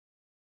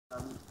No,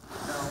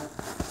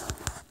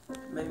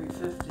 maybe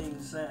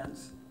 15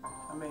 cents.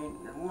 I mean,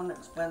 it wasn't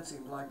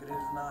expensive like it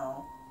is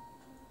now.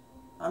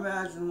 I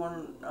imagine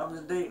when I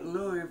was dating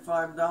Louie,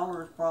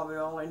 $5 probably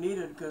all I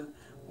needed because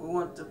we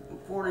went to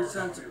 40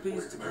 cents a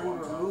piece to go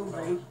to a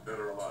movie.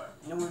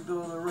 And we'd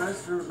go to the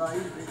restaurant and I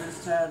usually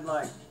just had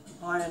like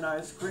pie and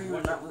ice cream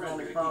and that was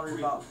only probably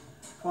about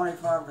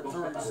 25 or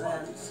 30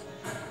 cents.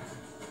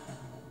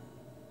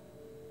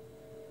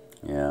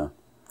 Yeah.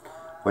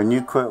 When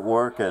you quit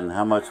working,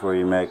 how much were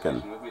you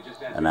making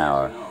an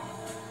hour?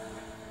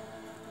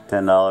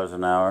 $10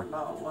 an hour?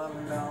 About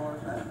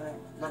 $11, I think.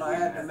 But I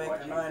had to make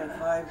a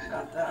 95 to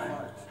get that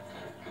much.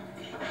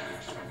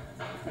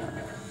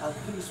 Of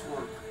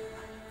piecework.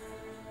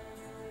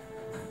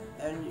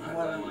 And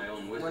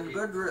when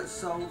Goodrich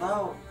sold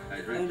out,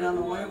 they done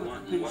away with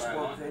the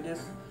piecework. But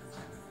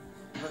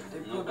they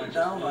put it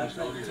down, I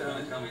think,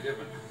 to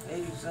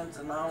 80 cents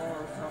an hour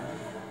or something.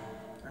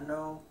 Or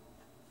no.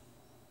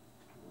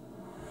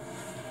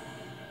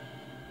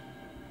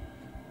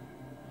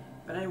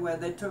 But anyway,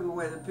 they took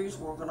away the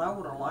piecework, and I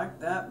would have liked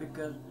that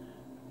because,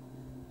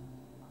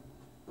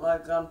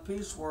 like on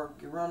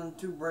piecework, you're running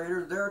 2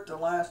 braiders. There at the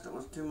last, it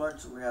was too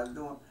much, so we had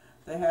doing.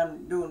 They had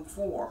them doing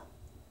 4,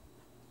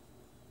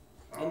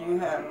 and you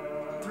had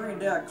 3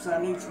 decks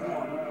on each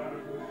one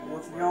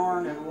with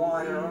yarn and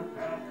wire.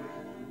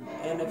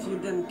 And if you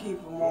didn't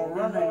keep them all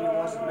running, you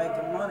wasn't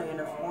making money.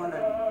 And if one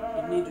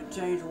you need to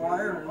change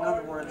wire, and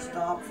another one had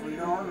stopped for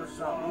yarn or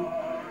something,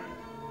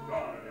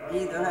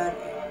 you either had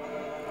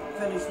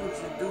finish what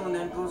you're doing,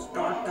 then go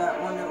start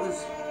that one. It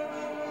was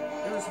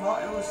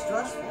hard. It was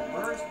stressful,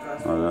 very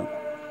stressful.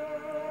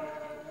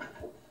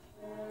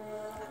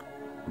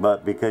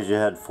 But because you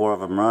had 4 of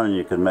them running,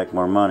 you could make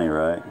more money,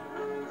 right?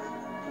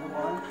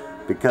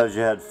 Because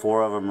you had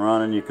 4 of them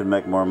running, you could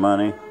make more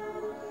money.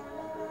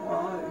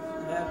 Well,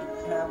 you had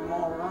to have them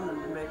all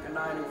running to make a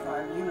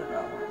 95 unit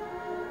hour.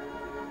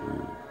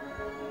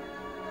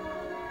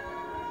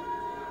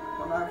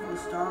 When I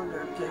first started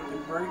there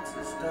taking breaks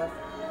and stuff,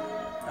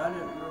 I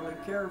didn't really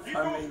care if I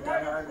made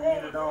that high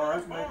unit hour. I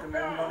was making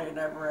more money than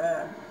I ever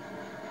had,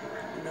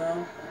 you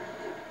know.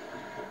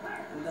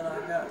 And then I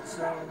got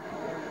so I wanted to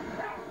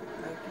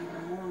make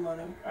even more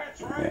money.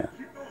 Yeah.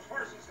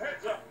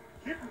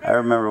 I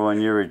remember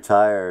when you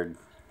retired,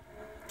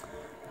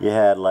 you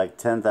had like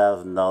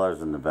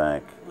 $10,000 in the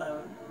bank.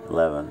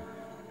 11.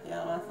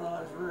 Yeah, and I thought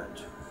I was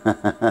rich.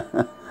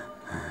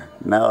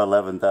 Now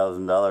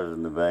 $11,000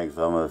 in the bank's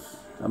almost.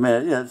 I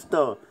mean, yeah, it's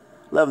still.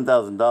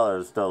 $11,000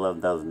 is still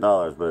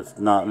 $11,000, but it's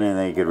not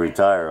anything you could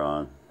retire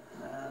on.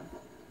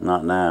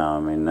 Not now.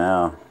 I mean,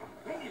 now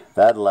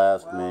that'd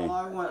last me.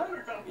 I went,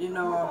 you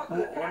know,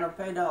 when I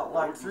paid out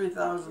like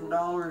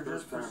 $3,000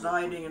 just for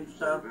siding and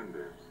stuff,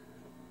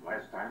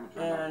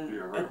 and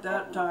at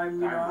that time,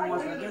 you know, I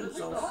wasn't getting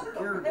Social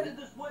Security.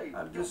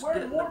 I was just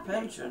getting a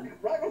pension,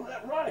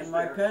 and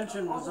my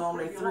pension was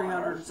only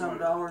 $300 and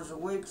some a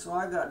week, so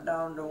I got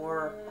down to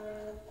where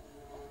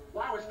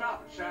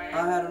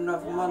I had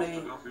enough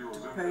money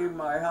to pay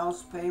my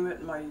house payment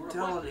and my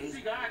utilities.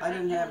 I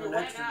didn't have an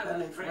extra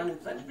penny for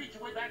anything.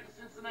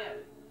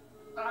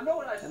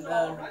 And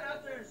then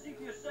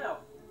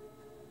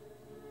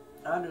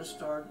I just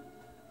started.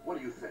 What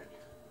do you think?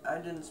 I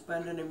didn't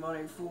spend any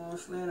money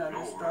foolishly, and I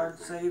just started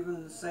saving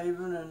and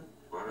saving, and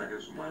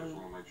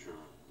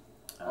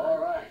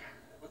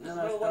then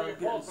I started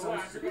getting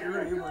Social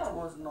Security, which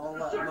wasn't all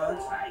that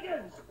much.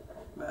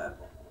 But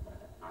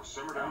I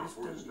just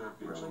didn't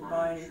really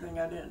buy anything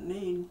I didn't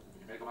need.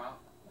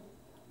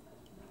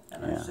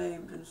 And I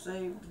saved and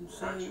saved and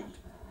saved.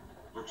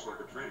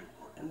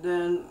 And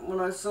then when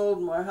I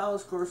sold my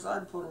house, of course,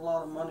 I'd put a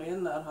lot of money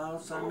in that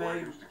house. I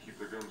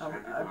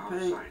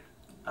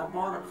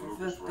bought it for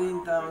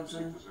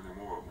 $15,000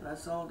 and I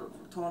sold it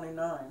for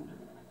 $29,000.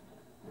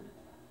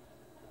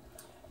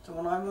 So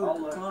when I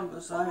moved to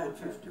Columbus, I had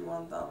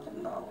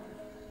 $51,000.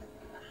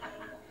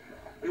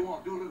 They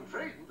won't do little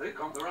trading. They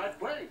come to the right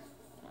place.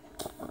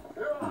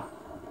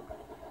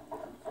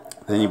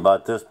 Then you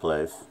bought this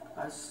place.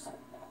 I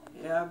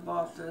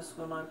bought this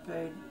when I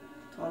paid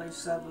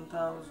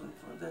 $27,000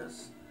 for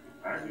this,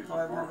 and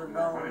 $500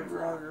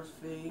 lawyer's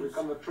fees. We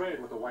come to trade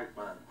with the white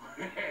man.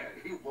 Yeah,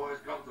 you boys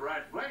come to the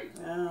right place.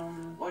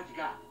 What you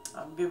got?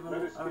 I've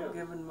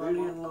given money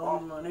and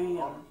loaned money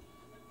and.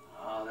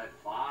 Oh, that's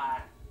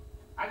fine.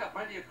 I got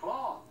plenty of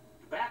cloth,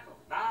 tobacco,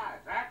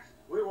 knives, axes.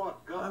 We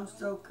want guns. I'm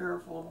still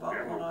careful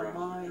about what I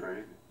buy,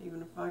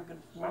 even if I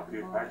can afford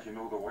to buy it. You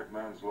know the white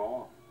man's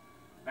law.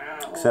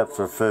 Except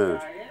for food.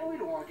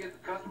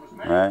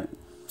 Right?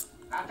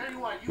 I'll tell you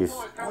what, you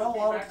boys come well, a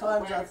lot of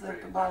times I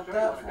think about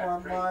that before I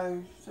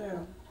buy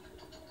too.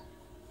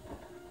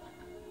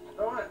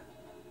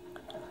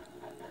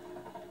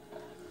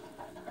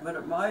 But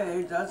at my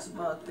age, that's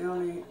about the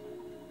only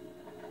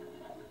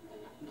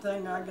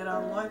thing I get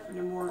out of life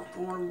anymore is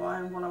going and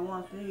buying what I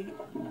want to eat.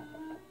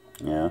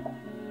 Yeah.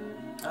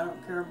 I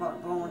don't care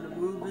about going to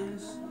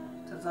movies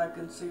because I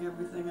can see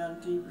everything on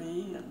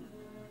TV, and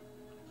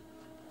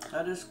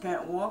I just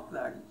can't walk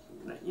that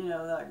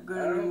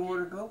good anymore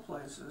to go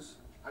places.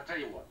 I'll tell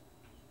you what,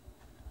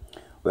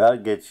 We ought to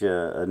get you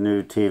a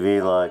new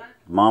TV like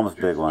Mom's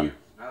big one.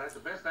 Now that's the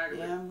best I can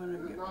Yeah, do. I'm gonna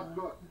get one.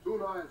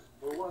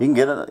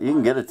 You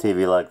can get a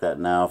TV like that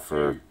now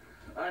for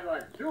I'd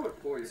like to do it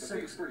for you, but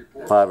he's pretty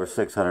poor. $500 or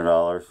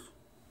 $600.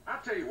 I'll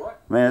tell you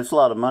what. I mean, it's a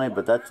lot of money,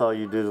 but that's all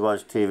you do is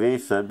watch TV,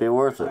 so it'd be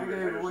worth it. I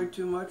gave way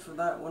too much for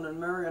that one, and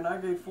Marion, I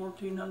gave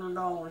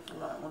 $1,400 for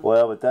that one.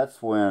 Well, but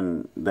that's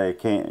when they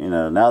can't, you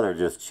know, now they're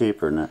just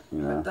cheaper, you But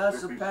know.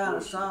 that's a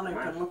Panasonic,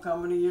 and look how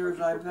many years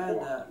I've had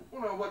that.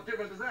 Well, now, what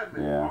difference does that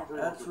make? Yeah.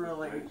 That's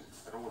really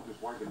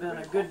been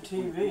a good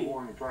TV.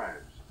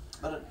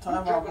 But at the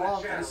time I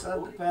bought, they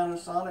said the Panasonic I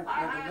was the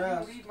hire you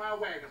best. to lead my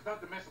wagons,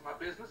 not to mess with my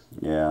business.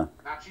 Yeah.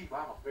 Not cheap,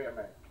 I'm a fair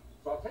man.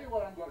 So I'll tell you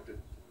what I'm going to do.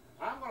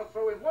 I'm going to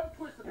throw in one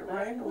twist of It tobacco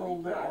rained a little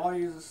bit each while time.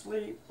 you was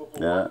asleep, So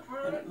for Yeah. one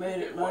third, and it made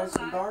you it get one nice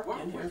and night, dark one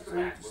in here twist so of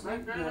you could tobacco.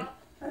 sleep Fair good. enough?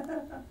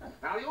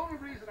 Now the only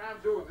reason I'm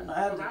doing this And I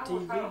had is the because I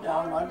always TV found a lot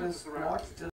down, of I business just around watched it.